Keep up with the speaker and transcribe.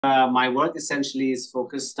My work essentially is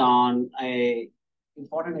focused on a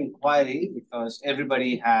important inquiry because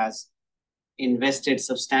everybody has invested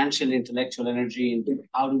substantial intellectual energy into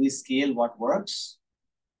how do we scale what works.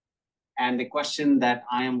 And the question that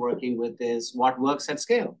I am working with is what works at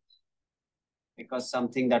scale? Because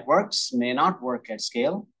something that works may not work at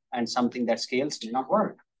scale, and something that scales may not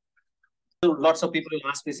work. So lots of people will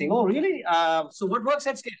ask me saying, oh, really? So what works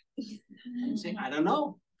at scale? I'm saying, I don't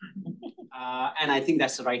know. And I think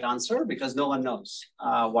that's the right answer because no one knows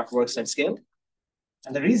what works at scale.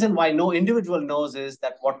 And the reason why no individual knows is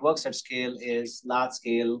that what works at scale is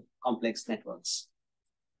large-scale complex networks.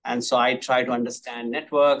 And so I try to understand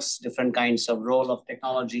networks, different kinds of role of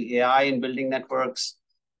technology, AI in building networks,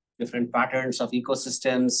 different patterns of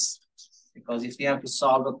ecosystems. Because if we have to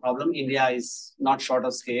solve a problem, India is not short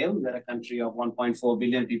of scale. We're a country of 1.4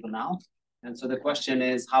 billion people now. And so the question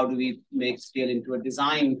is, how do we make scale into a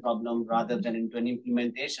design problem rather than into an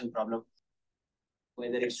implementation problem?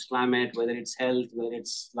 Whether it's climate, whether it's health, whether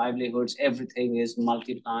it's livelihoods, everything is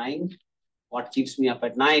multiplying. What keeps me up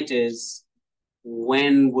at night is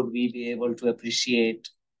when would we be able to appreciate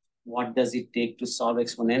what does it take to solve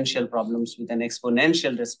exponential problems with an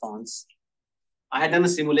exponential response? I had done a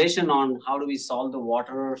simulation on how do we solve the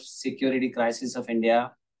water security crisis of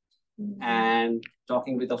India. And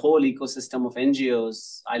talking with the whole ecosystem of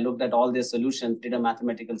NGOs, I looked at all their solutions, did a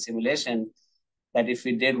mathematical simulation that if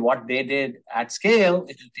we did what they did at scale,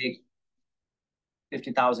 it will take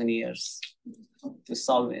 50,000 years to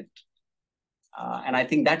solve it. And I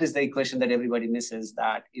think that is the equation that everybody misses,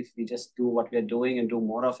 that if we just do what we're doing and do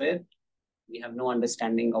more of it, we have no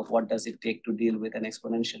understanding of what does it take to deal with an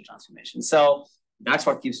exponential transformation. So that's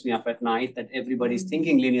what keeps me up at night, that everybody's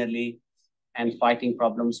thinking linearly and fighting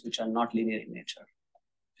problems which are not linear in nature.